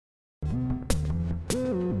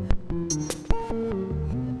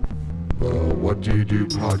What Do You Do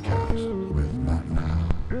podcast with Matt Now.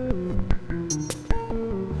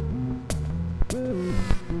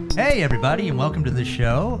 Hey, everybody, and welcome to the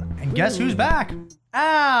show. And guess who's back?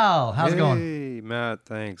 Al! How's it going? Hey, Matt,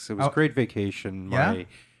 thanks. It was a great vacation. Yeah? My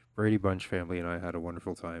Brady Bunch family and I had a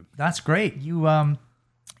wonderful time. That's great. You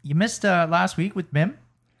missed last week with Mim?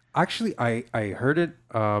 Actually, I heard it,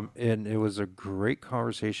 and it was a great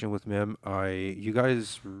conversation with Mim. You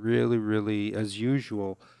guys really, as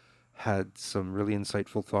usual, had some really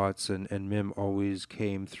insightful thoughts, and Mim always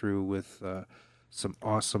came through with some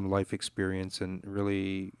awesome life experience and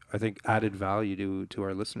really, I think, added value to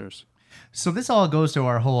our listeners. So this all goes to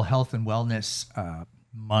our whole health and wellness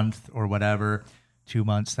month or whatever, 2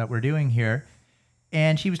 months that we're doing here.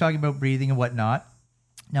 And she was talking about breathing and whatnot.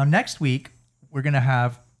 Now, next week, we're going to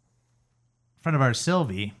have in front of our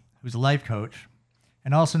Sylvie, who's a life coach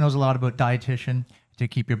and also knows a lot about dietitian to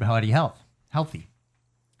keep your body healthy.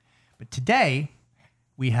 But today,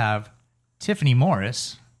 we have Tiffany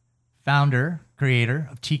Morris, founder, creator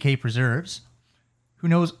of TK Preserves, who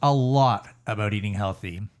knows a lot about eating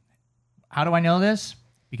healthy. How do I know this?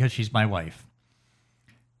 Because she's my wife.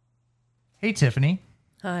 Hey, Tiffany.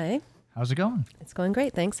 Hi. How's it going? It's going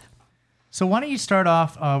great, thanks. So why don't you start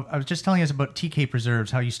off, I was just telling us about TK Preserves,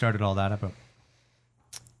 how you started all that about.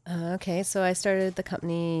 Okay, so I started the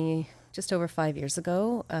company just over 5 years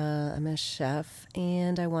ago. I'm a chef,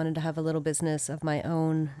 and I wanted to have a little business of my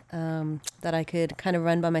own that I could kind of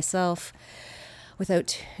run by myself without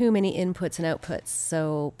too many inputs and outputs.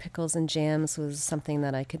 So pickles and jams was something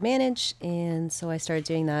that I could manage, and so I started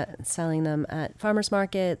doing that, selling them at farmers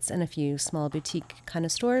markets and a few small boutique kind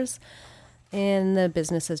of stores. And the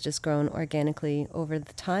business has just grown organically over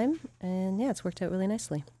the time, and yeah, it's worked out really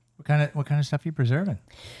nicely. What kind of stuff are you preserving?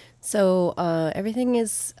 So everything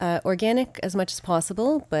is organic as much as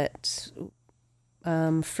possible, but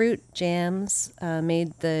fruit jams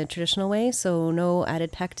made the traditional way, so no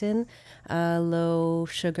added pectin, low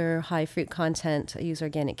sugar, high fruit content. I use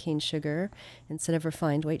organic cane sugar instead of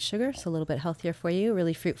refined white sugar, so a little bit healthier for you,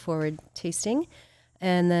 really fruit-forward tasting.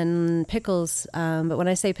 And then pickles, but when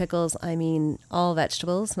I say pickles, I mean all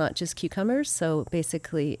vegetables, not just cucumbers. So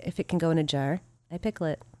basically, if it can go in a jar, I pickle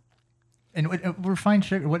it. And refined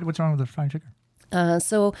sugar, what's wrong with the refined sugar?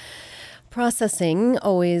 So processing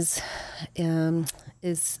always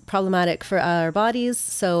is problematic for our bodies.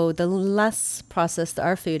 So the less processed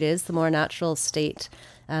our food is, the more natural state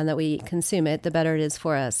that we consume it, the better it is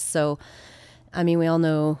for us. So, I mean, we all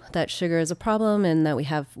know that sugar is a problem and that we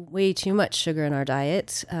have way too much sugar in our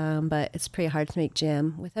diet, but it's pretty hard to make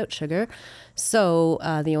jam without sugar. So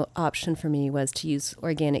the option for me was to use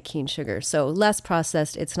organic cane sugar. So less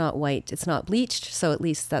processed, it's not white, it's not bleached. So at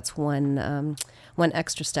least that's one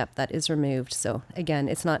extra step that is removed. So again,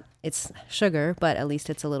 it's sugar, but at least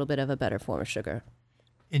it's a little bit of a better form of sugar.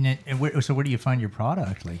 So where do you find your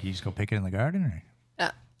product? Like you just go pick it in the garden? Or?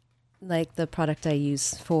 Like the product I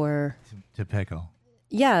use for... To pickle.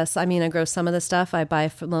 Yes. I mean, I grow some of the stuff. I buy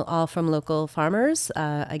all from local farmers.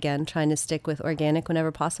 Again, trying to stick with organic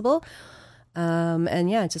whenever possible. And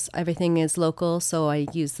yeah, just everything is local. So I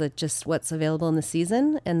use just what's available in the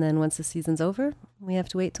season. And then once the season's over, we have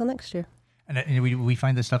to wait till next year. And we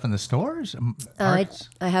find this stuff in the stores? I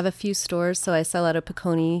have a few stores. So I sell out of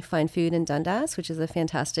Peconi Fine Food in Dundas, which is a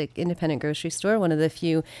fantastic independent grocery store. One of the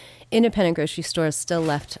few independent grocery stores still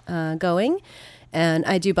left going. And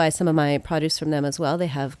I do buy some of my produce from them as well. They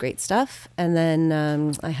have great stuff. And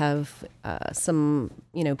then I have some,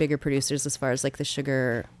 bigger producers as far as like the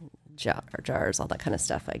sugar jars, all that kind of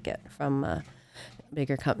stuff I get from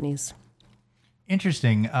bigger companies.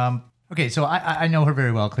 Interesting. Okay, so I know her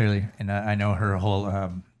very well, clearly, and I know her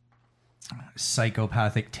whole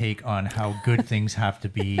psychopathic take on how good things have to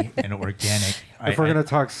be and organic. If we're going to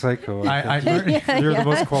talk psycho, you're the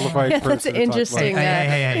most qualified person that's an to interesting, talk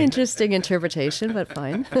about. interesting interpretation, but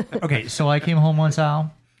fine. Okay, so I came home once,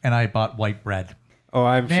 Al, and I bought white bread. Oh,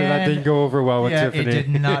 I'm sure that didn't go over well with Tiffany.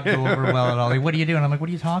 It did not go over well at all. Like, what are you doing? I'm like, what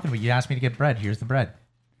are you talking about? You asked me to get bread. Here's the bread.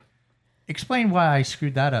 Explain why I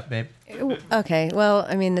screwed that up, babe. Okay, well,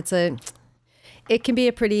 I mean, it can be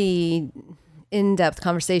a pretty in-depth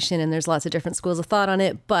conversation, and there's lots of different schools of thought on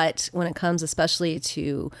it. But when it comes especially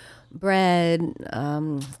to bread,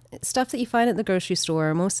 stuff that you find at the grocery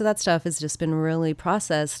store, most of that stuff has just been really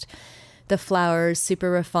processed. The flour is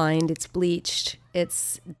super refined, it's bleached,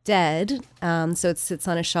 it's dead, so it sits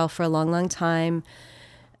on a shelf for a long, long time.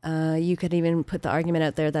 You could even put the argument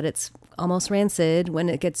out there that it's almost rancid when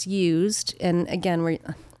it gets used. And again,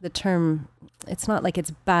 the term, it's not like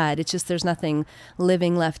it's bad, it's just there's nothing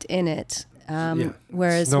living left in it.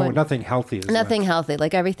 Whereas nothing healthy is nothing left. healthy,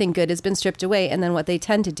 like everything good has been stripped away. And then what they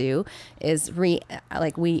tend to do is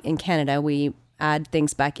like we in Canada, we add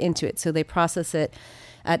things back into it. So they process it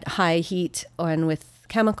at high heat and with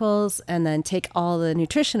chemicals, and then take all the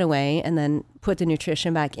nutrition away and then put the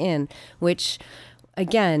nutrition back in, which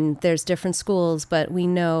again, there's different schools, but we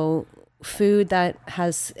know food that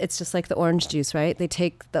has, it's just like the orange juice, right? They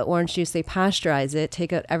take the orange juice, they pasteurize it,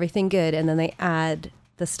 take out everything good, and then they add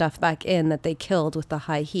the stuff back in that they killed with the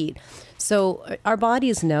high heat. So our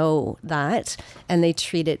bodies know that, and they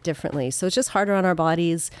treat it differently. So it's just harder on our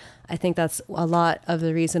bodies. I think that's a lot of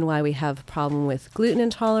the reason why we have a problem with gluten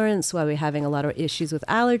intolerance, why we're having a lot of issues with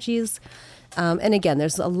allergies. And again,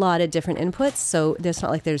 there's a lot of different inputs. So there's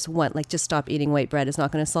not like there's one, like just stop eating white bread is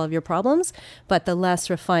not going to solve your problems. But the less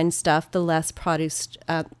refined stuff, the less produced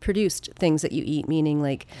things that you eat, meaning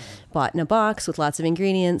like bought in a box with lots of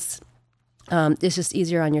ingredients, it's just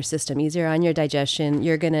easier on your system, easier on your digestion.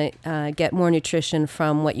 You're going to get more nutrition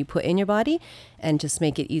from what you put in your body, and just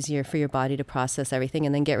make it easier for your body to process everything,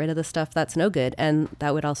 and then get rid of the stuff that's no good. And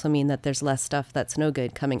that would also mean that there's less stuff that's no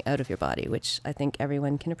good coming out of your body, which I think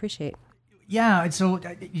everyone can appreciate. Yeah. So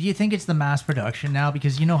do you think it's the mass production now?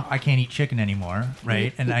 Because, I can't eat chicken anymore,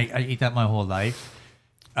 right? And I eat that my whole life.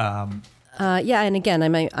 Yeah. And again,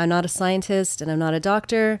 I'm not a scientist and I'm not a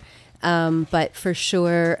doctor. But for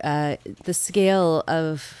sure, the scale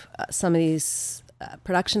of some of these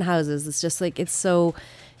production houses is just like, it's so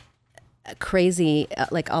crazy,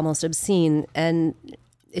 like almost obscene. And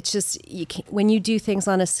it's just, when you do things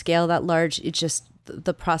on a scale that large, it just,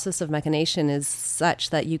 the process of machination is such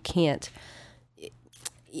that you can't,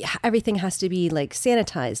 everything has to be like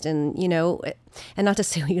sanitized, and and not to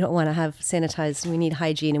say we don't want to have sanitized, we need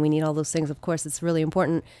hygiene and we need all those things. Of course, it's really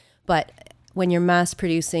important, but when you're mass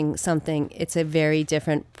producing something, it's a very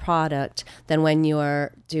different product than when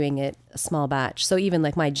you're doing it a small batch. So even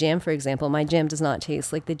like my jam, for example, my jam does not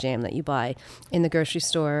taste like the jam that you buy in the grocery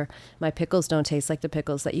store. My pickles don't taste like the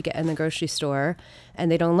pickles that you get in the grocery store,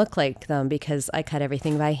 and they don't look like them because I cut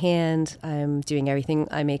everything by hand. I'm doing everything.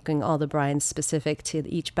 I'm making all the brines specific to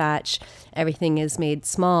each batch. Everything is made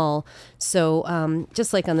small. So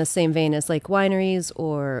just like on the same vein as like wineries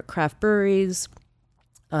or craft breweries,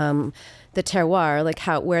 the terroir, like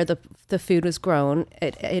where the food was grown,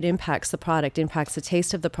 it impacts the product, impacts the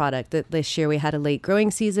taste of the product. This year we had a late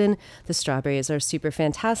growing season. The strawberries are super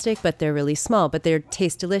fantastic, but they're really small, but they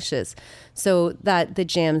taste delicious. So that the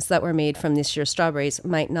jams that were made from this year's strawberries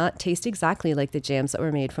might not taste exactly like the jams that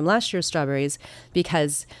were made from last year's strawberries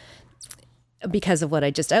because of what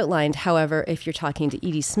I just outlined. However, if you're talking to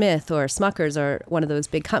Edie Smith or Smucker's or one of those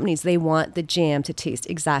big companies, they want the jam to taste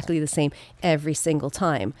exactly the same every single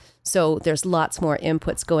time. So there's lots more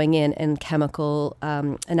inputs going in and chemical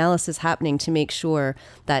analysis happening to make sure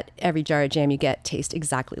that every jar of jam you get tastes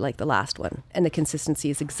exactly like the last one, and the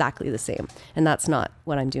consistency is exactly the same. And that's not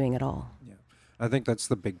what I'm doing at all. Yeah, I think that's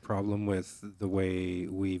the big problem with the way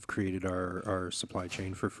we've created our supply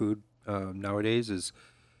chain for food nowadays is,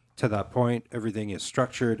 to that point, everything is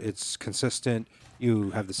structured, it's consistent,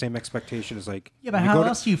 you have the same expectation as like... Yeah, but how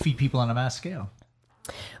else do you feed people on a mass scale?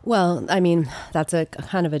 Well, I mean, that's a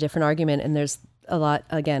kind of a different argument, and there's a lot,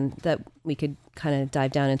 again, that we could kind of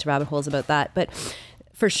dive down into rabbit holes about that. But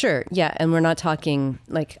for sure, yeah, and we're not talking,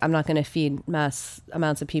 like, I'm not going to feed mass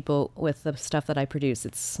amounts of people with the stuff that I produce.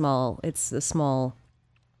 It's small. It's a small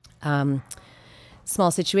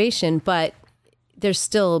situation, but there's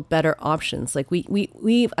still better options. Like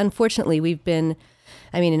we've unfortunately, we've been,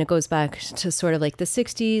 I mean, and it goes back to sort of like the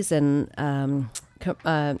 60s and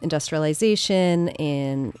industrialization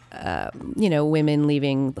and, women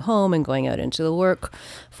leaving home and going out into the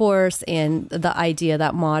workforce, and the idea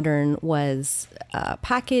that modern was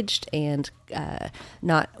packaged and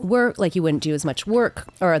not work, like you wouldn't do as much work,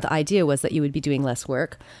 or the idea was that you would be doing less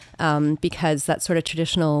work because that sort of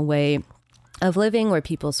traditional way of living where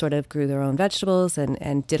people sort of grew their own vegetables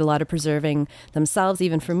and did a lot of preserving themselves.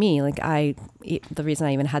 Even for me, like the reason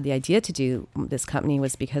I even had the idea to do this company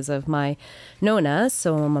was because of my Nona.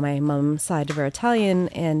 So my mom's side of her Italian,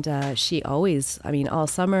 and she always, I mean, all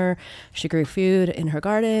summer she grew food in her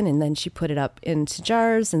garden, and then she put it up into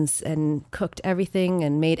jars and cooked everything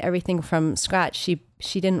and made everything from scratch.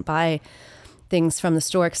 She didn't buy things from the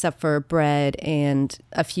store except for bread and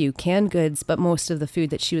a few canned goods, but most of the food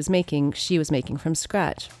that she was making from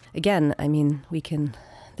scratch. Again, I mean,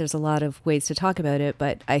 there's a lot of ways to talk about it,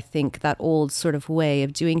 but I think that old sort of way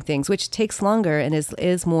of doing things, which takes longer and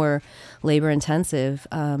is more labor intensive,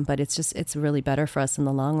 but it's really better for us in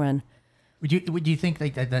the long run. Would you think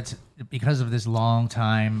like that's because of this long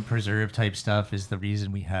time preserved type stuff is the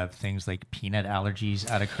reason we have things like peanut allergies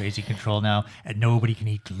out of crazy control now, and nobody can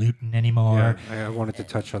eat gluten anymore? Yeah, I wanted to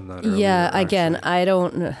touch on that earlier. Yeah, again,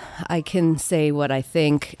 actually. I can say what I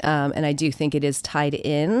think, and I do think it is tied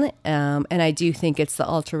in, and I do think it's the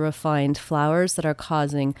ultra refined flours that are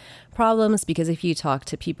causing problems, because if you talk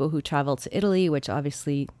to people who travel to Italy, which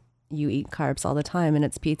obviously you eat carbs all the time and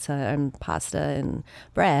it's pizza and pasta and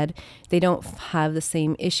bread, they don't have the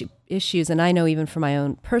same issues. And I know even from my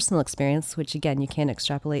own personal experience, which again, you can't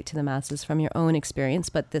extrapolate to the masses from your own experience,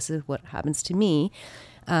 but this is what happens to me.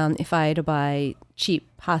 If I had to buy cheap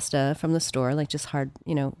pasta from the store, like just hard,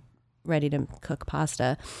 ready to cook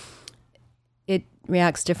pasta, it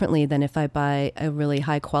reacts differently than if I buy a really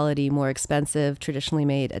high quality, more expensive, traditionally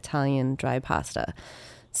made Italian dry pasta.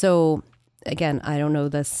 So again, I don't know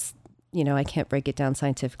this, I can't break it down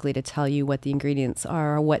scientifically to tell you what the ingredients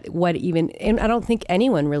are, or what even, and I don't think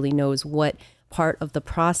anyone really knows what part of the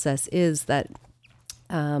process is that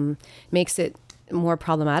makes it more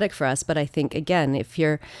problematic for us. But I think, again, if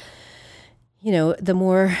you're,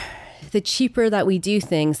 the cheaper that we do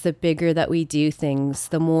things, the bigger that we do things,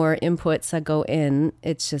 the more inputs that go in,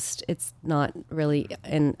 it's not really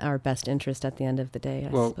in our best interest at the end of the day, I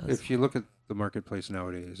suppose. If you look at the marketplace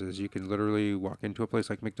nowadays, is you can literally walk into a place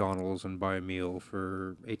like McDonald's and buy a meal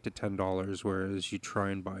for $8 to $10, whereas you try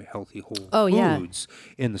and buy healthy whole foods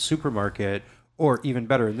in the supermarket, or even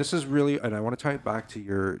better. And this is really, and I want to tie it back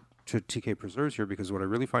to TK Preserves here, because what I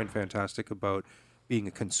really find fantastic about being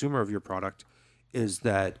a consumer of your product is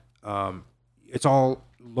that it's all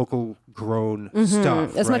local grown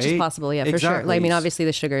stuff, as right? much as possible. Yeah, for sure. Like, I mean, obviously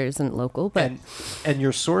the sugar isn't local, but and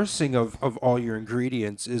your sourcing of all your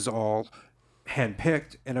ingredients is all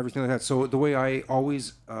handpicked and everything like that. So the way I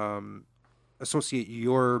always associate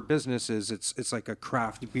your business is it's like a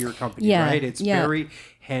craft beer company, right? It's very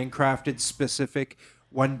handcrafted, specific.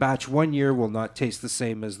 One batch one year will not taste the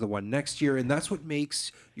same as the one next year, and that's what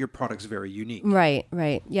makes your products very unique. Right.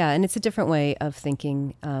 Yeah, and it's a different way of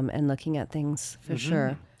thinking and looking at things, for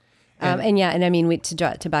sure. And I mean,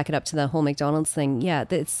 to back it up to the whole McDonald's thing,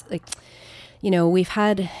 it's like, we've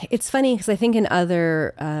had, it's funny because I think in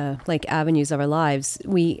other like avenues of our lives,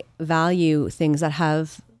 we value things that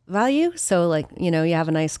have value. So like, you have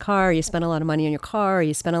a nice car, you spend a lot of money on your car, or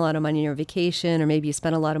you spend a lot of money on your vacation, or maybe you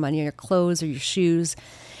spend a lot of money on your clothes or your shoes,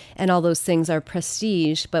 and all those things are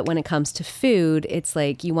prestige. But when it comes to food, it's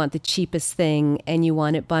like you want the cheapest thing and you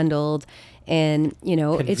want it bundled, and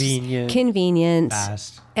it's convenient,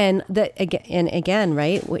 fast. And again,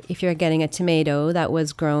 right? If you're getting a tomato that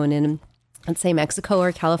was grown in, let's say, Mexico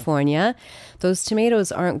or California, those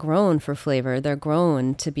tomatoes aren't grown for flavor. They're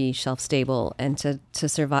grown to be shelf stable and to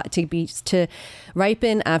survive, to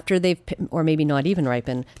ripen after they've, or maybe not even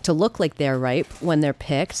ripen, to look like they're ripe when they're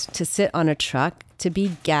picked, to sit on a truck, to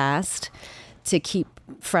be gassed, to keep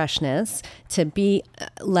freshness, to be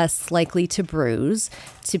less likely to bruise,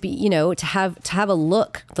 to be, to have a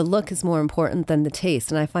look. The look is more important than the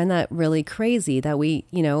taste. And I find that really crazy that we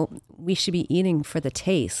should be eating for the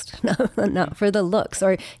taste, not for the looks.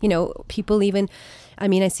 Or, people even, I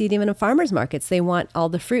mean, I see it even in farmers markets. They want all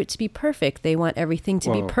the fruit to be perfect. They want everything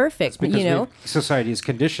to be perfect. Because society has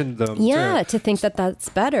conditioned them to think that that's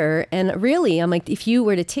better. And really, I'm like, if you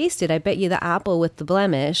were to taste it, I bet you the apple with the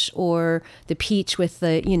blemish or the peach with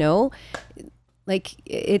the, like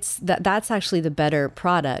it's that's actually the better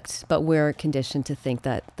product, but we're conditioned to think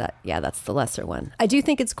that that's the lesser one. I do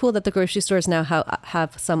think it's cool that the grocery stores now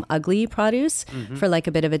have some ugly produce for like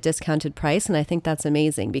a bit of a discounted price, and I think that's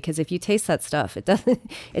amazing, because if you taste that stuff, it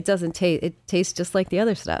doesn't taste, it tastes just like the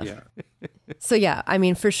other stuff. Yeah. So yeah, I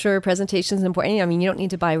mean, for sure, presentation is important. I mean, you don't need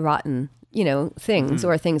to buy rotten things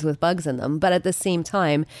or things with bugs in them, but at the same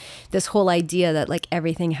time, this whole idea that like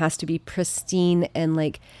everything has to be pristine and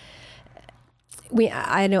like.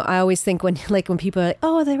 I always think when people are like,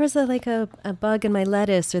 oh, there was a bug in my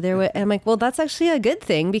lettuce, or I'm like, well, that's actually a good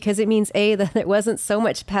thing, because it means that there wasn't so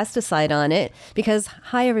much pesticide on it, because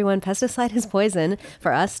hi everyone, pesticide is poison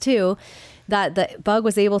for us too, that the bug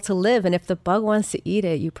was able to live. And if the bug wants to eat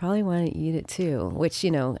it, you probably want to eat it too, which,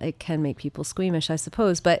 it can make people squeamish, I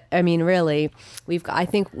suppose. But I mean, really, I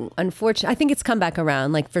think it's come back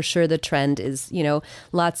around. Like, for sure, the trend is,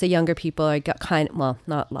 lots of younger people are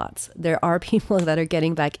not lots. There are people that are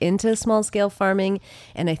getting back into small scale farming.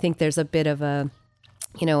 And I think there's a bit of a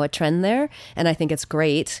trend there. And I think it's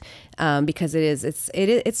great because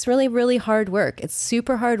it's really, really hard work. It's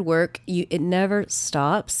super hard work. It never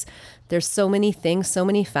stops. There's so many things, so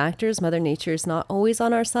many factors. Mother Nature is not always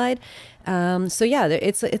on our side. So yeah,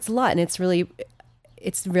 it's a lot, and it's really,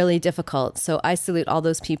 it's really difficult. So I salute all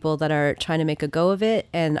those people that are trying to make a go of it,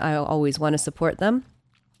 and I always want to support them.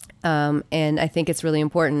 And I think it's really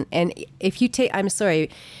important. And if you take, I'm sorry,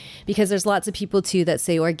 because there's lots of people too that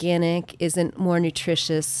say organic isn't more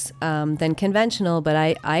nutritious than conventional, but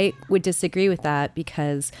I would disagree with that,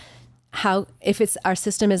 because if it's our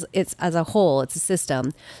system it's as a whole, it's a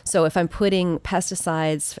system. So if I'm putting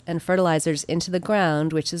pesticides and fertilizers into the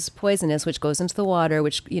ground, which is poisonous, which goes into the water,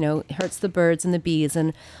 which, hurts the birds and the bees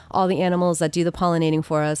and all the animals that do the pollinating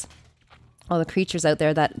for us, all the creatures out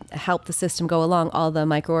there that help the system go along, all the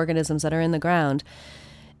microorganisms that are in the ground,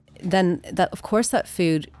 then of course that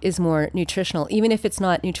food is more nutritional, even if it's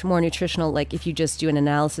not more nutritional, like if you just do an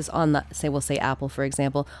analysis on the, we'll say apple, for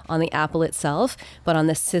example, on the apple itself, but on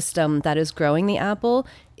the system that is growing the apple,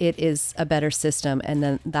 it is a better system, and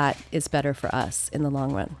then that is better for us in the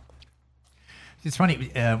long run. It's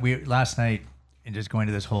funny, we last night, and just going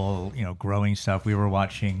to this whole, growing stuff, we were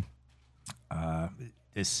watching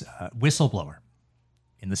this whistleblower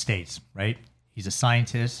in the States, right? He's a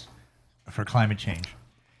scientist for climate change.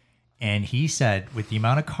 And he said with the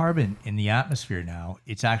amount of carbon in the atmosphere now,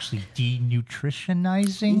 it's actually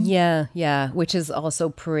denutritionizing. Yeah, which is also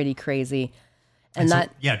pretty crazy. And so,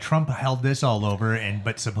 Trump held this all over,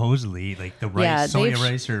 but supposedly like the rice, soya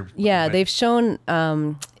rice, they've shown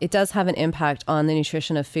it does have an impact on the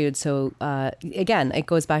nutrition of food. So again, it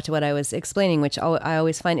goes back to what I was explaining, which I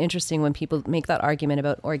always find interesting when people make that argument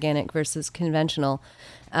about organic versus conventional.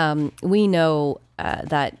 We know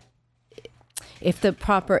that if the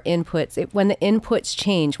proper inputs, when the inputs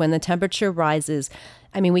change, when the temperature rises,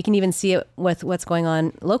 we can even see it with what's going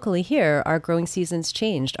on locally here. Our growing seasons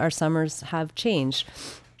changed. Our summers have changed.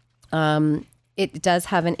 It does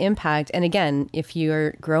have an impact. And again, if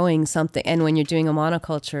you're growing something, and when you're doing a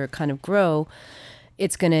monoculture kind of grow,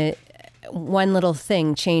 it's going to, one little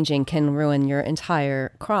thing changing can ruin your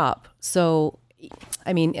entire crop. So,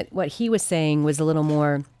 what he was saying was a little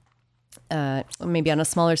more, maybe on a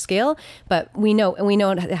smaller scale, but we know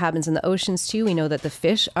it happens in the oceans too. We know that the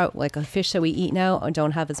fish are like a fish that we eat now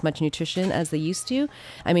don't have as much nutrition as they used to.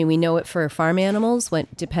 We know it for farm animals,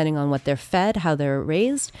 depending on what they're fed, how they're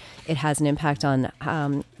raised, it has an impact on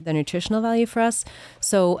the nutritional value for us.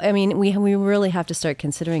 So, we really have to start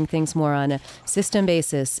considering things more on a system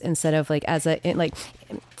basis instead of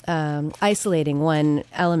isolating one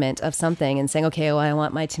element of something and saying, okay, well, I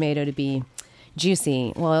want my tomato to be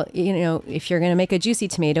juicy. Well, if you're going to make a juicy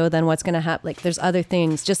tomato, then what's going to happen? Like, there's other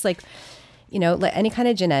things, just like any kind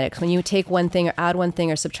of genetics. When you take one thing or add one thing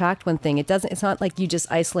or subtract one thing, it's not like you just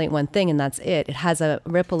isolate one thing and that's it. It has a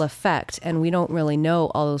ripple effect, and we don't really know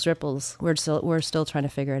all those ripples. We're still trying to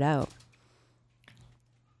figure it out.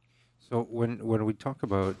 So when we talk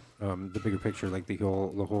about the bigger picture, like the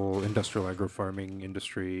whole industrial agro-farming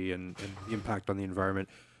industry and the impact on the environment,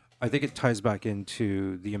 I think it ties back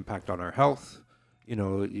into the impact on our health.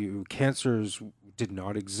 Cancers did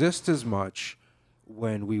not exist as much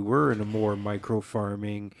when we were in a more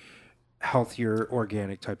micro-farming, healthier,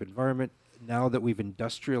 organic type environment. Now that we've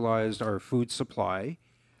industrialized our food supply,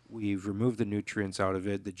 we've removed the nutrients out of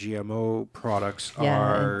it. The GMO products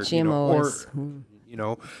are GMOs.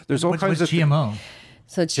 There's all kinds of GMO.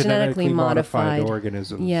 So it's genetically modified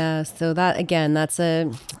organisms. Yeah. So that, again, that's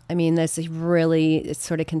it's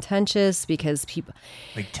sort of contentious because people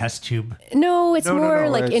like test tube. No, it's more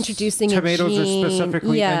like introducing tomatoes a gene. Tomatoes are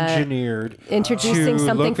specifically engineered introducing to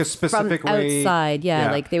something look a specific from way. Outside.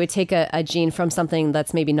 Yeah, like they would take a gene from something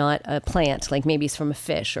that's maybe not a plant, like maybe it's from a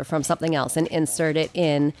fish or from something else, and insert it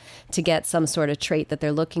in to get some sort of trait that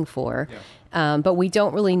they're looking for. Yeah. But we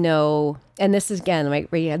don't really know, and this is again,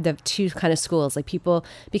 right, where you have the two kind of schools, like people,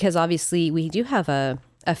 because obviously we do have a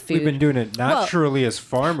food. We've been doing it naturally as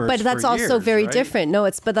farmers, but that's for also years, very right? different. No,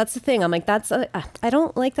 but that's the thing. I'm like, I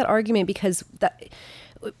don't like that argument, because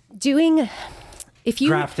if you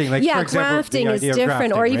grafting, like, for example, grafting is different,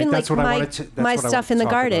 grafting, or even right? like my stuff in the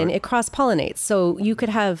garden, it cross-pollinates. So you could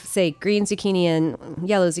have, say, green zucchini and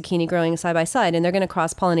yellow zucchini growing side by side, and they're going to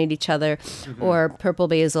cross-pollinate each other, or purple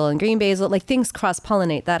basil and green basil. Like, things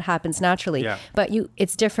cross-pollinate. That happens naturally. Yeah. But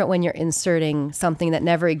it's different when you're inserting something that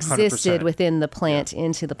never existed 100%. Within the plant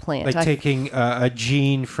into the plant. Like taking a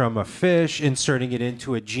gene from a fish, inserting it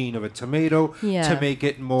into a gene of a tomato to make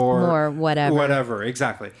it more whatever. Whatever,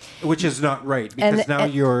 exactly. Which is not right. Because now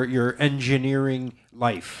you're engineering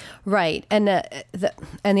life, right? And the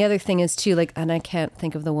other thing is too, like, and I can't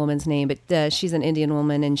think of the woman's name, but she's an Indian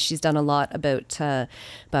woman, and she's done a lot about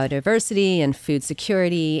biodiversity and food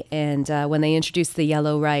security. And when they introduced the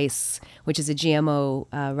yellow rice, which is a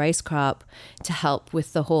GMO rice crop, to help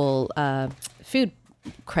with the whole food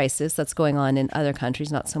crisis that's going on in other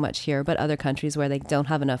countries, not so much here, but other countries where they don't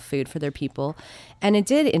have enough food for their people. And it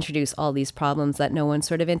did introduce all these problems that no one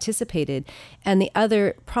sort of anticipated. And the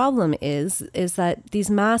other problem is that these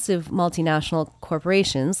massive multinational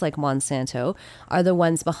corporations like Monsanto are the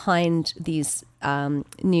ones behind these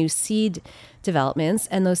new seed developments.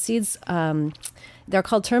 And those seeds, they're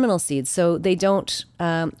called terminal seeds. So they don't,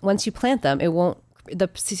 once you plant them, the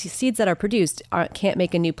seeds that are produced can't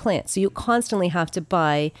make a new plant. So you constantly have to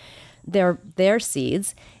buy their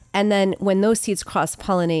seeds. And then when those seeds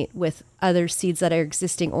cross-pollinate with other seeds that are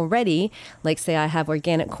existing already, like say I have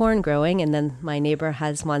organic corn growing and then my neighbor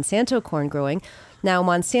has Monsanto corn growing, now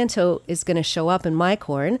Monsanto is going to show up in my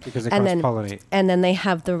corn. Because they and cross-pollinate. and then they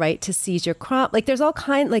have the right to seize your crop. Like there's all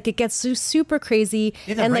like it gets super crazy.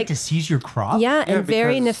 They have the and right to seize your crop? Yeah, and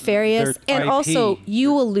very because nefarious. they're And IP. also,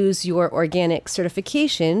 you will lose your organic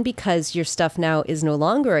certification because your stuff now is no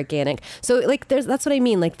longer organic. So, like, that's what I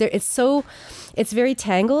mean. Like, it's very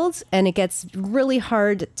tangled, and it gets really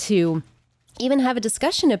hard to even have a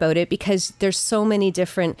discussion about it because there's so many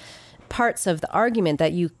different parts of the argument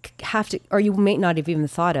that you have to, or you may not have even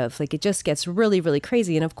thought of. Like, it just gets really, really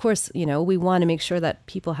crazy. And of course, we want to make sure that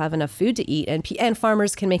people have enough food to eat, and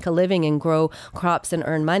farmers can make a living and grow crops and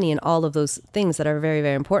earn money and all of those things that are very,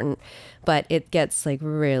 very important. But it gets like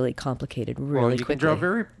really complicated really you quickly. can draw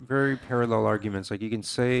very, very parallel arguments. Like you can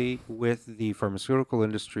say with the pharmaceutical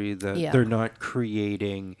industry that they're not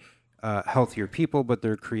creating healthier people, but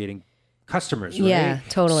they're creating customers, right? Yeah,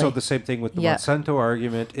 totally. So the same thing with the Monsanto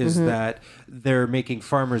argument is that they're making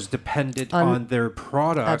farmers dependent on their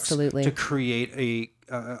products Absolutely. to create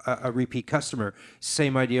a repeat customer.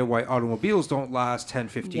 Same idea why automobiles don't last 10,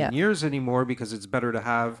 15 years anymore, because it's better to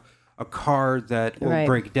have a car that will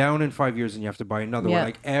break down in 5 years and you have to buy another one.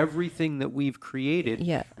 Like everything that we've created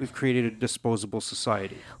a disposable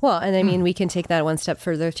society. Well, and I mean, we can take that one step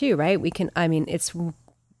further too, right? It's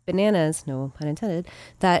bananas, no pun intended,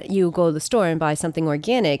 that you go to the store and buy something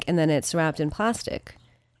organic and then it's wrapped in plastic.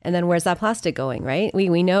 And then where's that plastic going, right?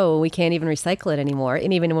 We know we can't even recycle it anymore.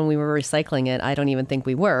 And even when we were recycling it, I don't even think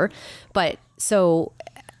we were. But so,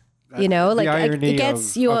 it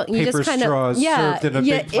gets you just kind of served in a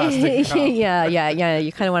big plastic cup. yeah.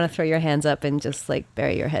 You kind of want to throw your hands up and just like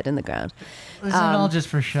bury your head in the ground. Isn't it all just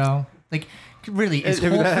for show? Like, really, is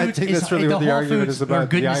Whole I Foods, think that's really what the Whole argument Foods is about, or the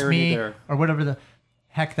Goodness irony Me there. or whatever the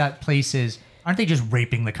heck that place is? Aren't they just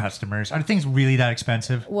raping the customers? Are things really that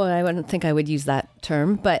expensive? Well, I wouldn't think I would use that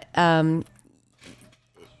term, but I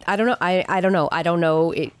don't know. I don't know. I don't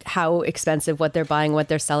know how expensive what they're buying, what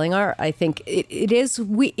they're selling are. I think it is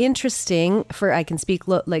interesting I can speak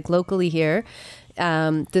locally here.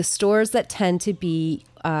 The stores that tend to be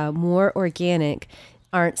more organic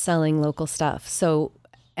aren't selling local stuff. So,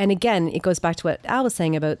 and again, it goes back to what Al was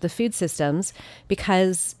saying about the food systems,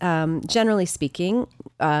 because generally speaking,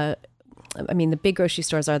 the big grocery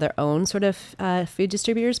stores are their own sort of food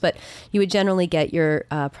distributors, but you would generally get your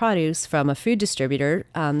produce from a food distributor.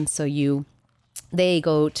 They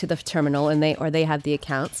go to the terminal and they have the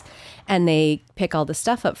accounts and they pick all the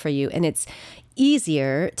stuff up for you. And it's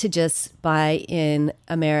easier to just buy in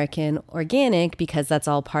American organic because that's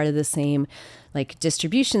all part of the same like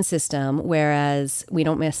distribution system, whereas we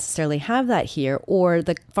don't necessarily have that here, or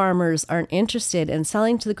the farmers aren't interested in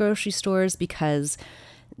selling to the grocery stores because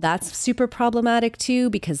that's super problematic too,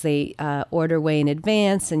 because they order way in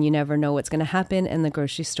advance and you never know what's going to happen, and the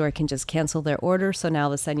grocery store can just cancel their order. So now all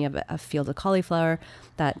of a sudden you have a field of cauliflower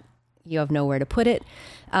that you have nowhere to put it.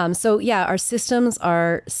 Our systems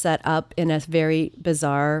are set up in a very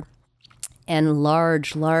bizarre and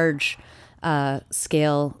large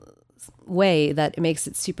scale way that it makes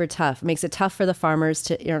it super tough. It makes it tough for the farmers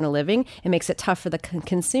to earn a living. It makes it tough for the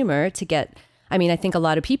consumer to get. I think a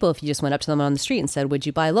lot of people, if you just went up to them on the street and said, would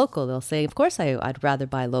you buy local? They'll say, of course, I'd rather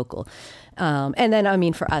buy local. And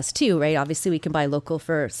then, for us too, right? Obviously, we can buy local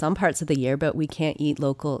for some parts of the year, but we can't eat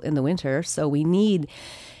local in the winter. So we need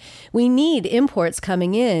imports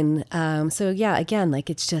coming in. Again, like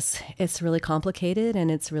it's really complicated and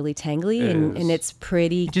it's really tangly and it's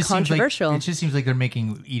pretty controversial. It just seems like they're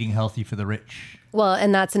making eating healthy for the rich. Well,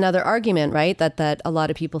 and that's another argument, right? That a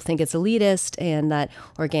lot of people think it's elitist and that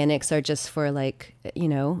organics are just for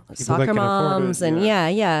soccer moms and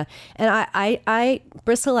yeah. And I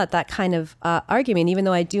bristle at that kind of argument, even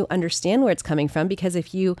though I do understand where it's coming from, because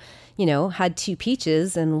if you had two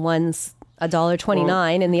peaches and one's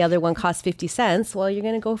 $1.29 and the other one costs 50 cents, well, you're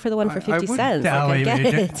going to go for the one for 50 cents.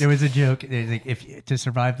 There was a joke. Like, if to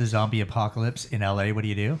survive the zombie apocalypse in LA, what do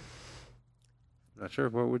you do? Not sure.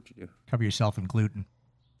 What would you do? Cover yourself in gluten.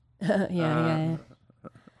 Yeah.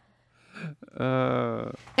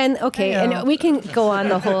 And okay, and we can go on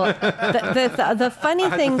the whole. The funny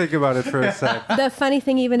thing. Think about it for a sec. The funny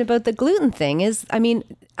thing, even about the gluten thing, is, I mean,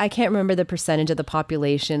 I can't remember the percentage of the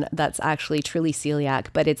population that's actually truly celiac,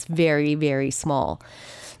 but it's very, very small.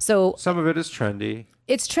 So Some of it is trendy.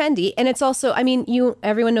 it's trendy, and it's also, I mean,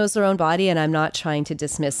 everyone knows their own body, and I'm not trying to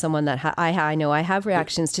dismiss someone that I know I have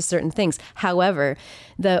reactions to certain things. However,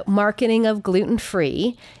 the marketing of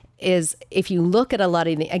gluten-free is, if you look at a lot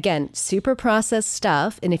of the, again, super processed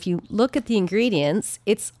stuff, and if you look at the ingredients,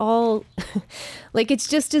 it's all like, it's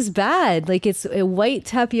just as bad. Like, it's a white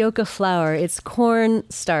tapioca flour, it's corn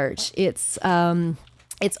starch, it's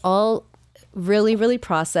all really, really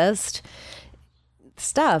processed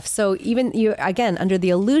stuff. So even you, again, under the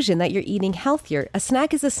illusion that you're eating healthier, a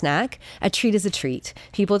snack is a snack, a treat is a treat.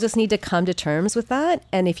 People just need to come to terms with that.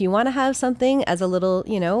 And if you want to have something as a little,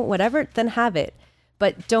 whatever, then have it.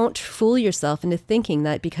 But don't fool yourself into thinking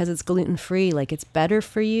that because it's gluten-free, like it's better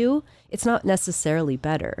for you. It's not necessarily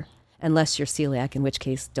better, unless you're celiac, in which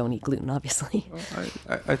case don't eat gluten, obviously. Well,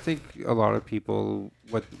 I think a lot of people,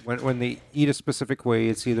 when they eat a specific way,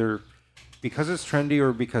 it's either because it's trendy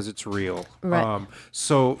or because it's real. Right.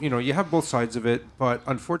 So, you have both sides of it. But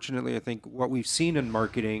unfortunately, I think what we've seen in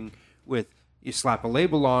marketing with, you slap a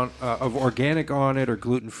label on of organic on it or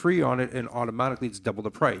gluten-free on it, and automatically it's double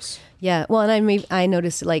the price. Yeah, well, and I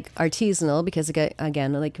noticed like artisanal, because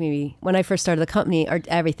again, like maybe when I first started the company,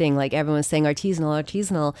 everything, like everyone was saying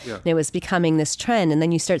artisanal, Yeah. and it was becoming this trend, and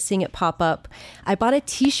then you start seeing it pop up. I bought a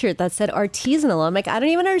T-shirt that said artisanal. I'm like, I don't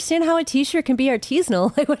even understand how a T-shirt can be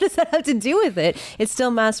artisanal. Like, what does that have to do with it? It's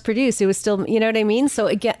still mass-produced. It was still, you know what I mean? So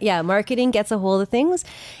again, yeah, marketing gets a hold of things.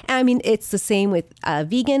 And I mean, it's the same with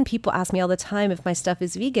vegan. People ask me all the time if my stuff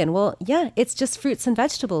is vegan. Well, yeah, it's just fruits and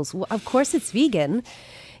vegetables. Well, of course it's vegan,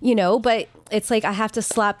 but it's like I have to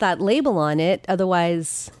slap that label on it.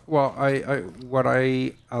 Otherwise. Well, I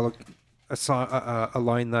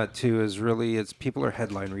align that to is really, it's people are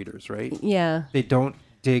headline readers, right? Yeah. They don't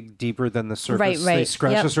dig deeper than the surface. Right. They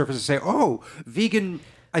scratch Yep. the surface and say, oh, vegan,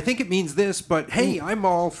 I think it means this, but hey, I'm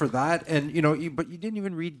all for that. And, but you didn't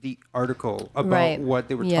even read the article about what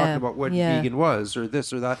they were talking about, what vegan was, or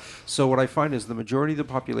this or that. So what I find is the majority of the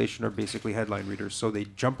population are basically headline readers. So they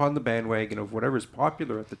jump on the bandwagon of whatever is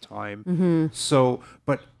popular at the time. Mm-hmm. So,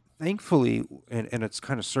 but thankfully, and it's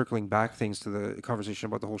kind of circling back things to the conversation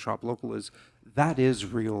about the whole shop local, is that is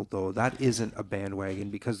real, though. That isn't a bandwagon,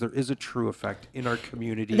 because there is a true effect in our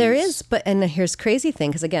communities. There is, and here's crazy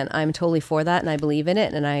thing, because again, I'm totally for that, and I believe in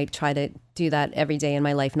it, and I try to do that every day in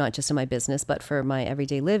my life, not just in my business, but for my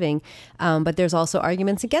everyday living. But there's also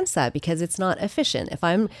arguments against that, because it's not efficient. If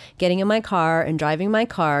I'm getting in my car and driving my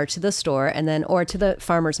car to the store, and then or to the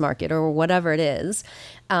farmer's market or whatever it is,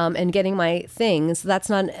 and getting my things, that's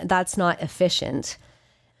not efficient.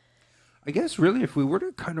 I guess really, if we were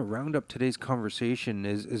to kind of round up today's conversation,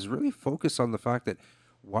 is really focus on the fact that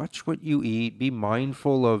watch what you eat, be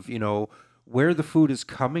mindful of, where the food is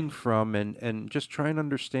coming from, and just try and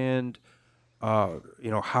understand, how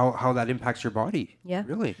that impacts your body. Yeah.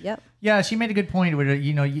 Really. Yep. Yeah, she made a good point where,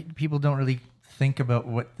 people don't really think about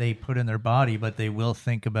what they put in their body, but they will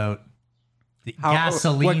think about the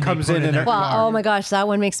gasoline what comes in their Well, car. oh my gosh, that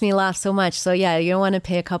one makes me laugh so much. So yeah, you don't want to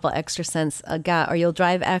pay a couple extra cents a gas, or you'll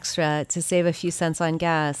drive extra to save a few cents on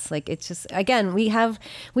gas. Like, it's just, again, we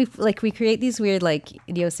create these weird like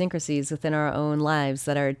idiosyncrasies within our own lives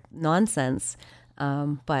that are nonsense.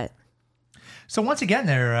 But So once again,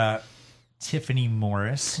 there, Tiffany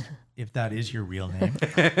Morris, if that is your real name,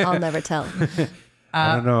 I'll never tell.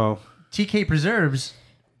 I don't know. TK Preserves.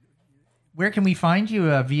 Where can we find you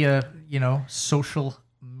via, social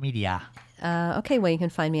media? Okay, well, you can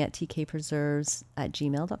find me at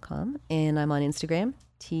tkpreserves@gmail.com, and I'm on Instagram,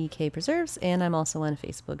 TK Preserves, and I'm also on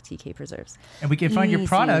Facebook, TK Preserves. And we can find your Easy.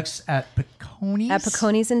 products at Piconi's. At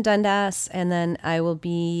Piconi's in Dundas, and then I will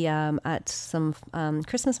be at some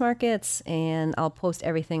Christmas markets, and I'll post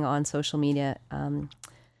everything on social media.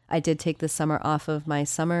 I did take this summer off of my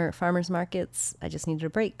summer farmers markets. I just needed a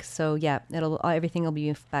break, so yeah, everything will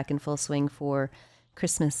be back in full swing for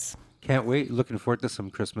Christmas. Can't wait. Looking forward to some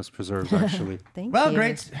Christmas preserves, actually. Thank Well, you.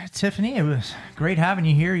 great, Tiffany. It was great having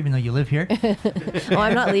you here, even though you live here. Oh,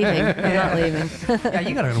 I'm not leaving. I'm not leaving. Yeah,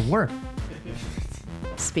 you got to go to work.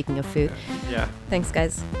 Speaking of food. Yeah. Thanks,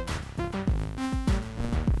 guys.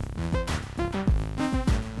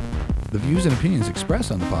 The views and opinions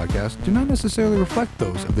expressed on the podcast do not necessarily reflect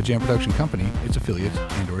those of the Jam Production Company, its affiliates,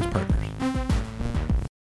 and/or its partners.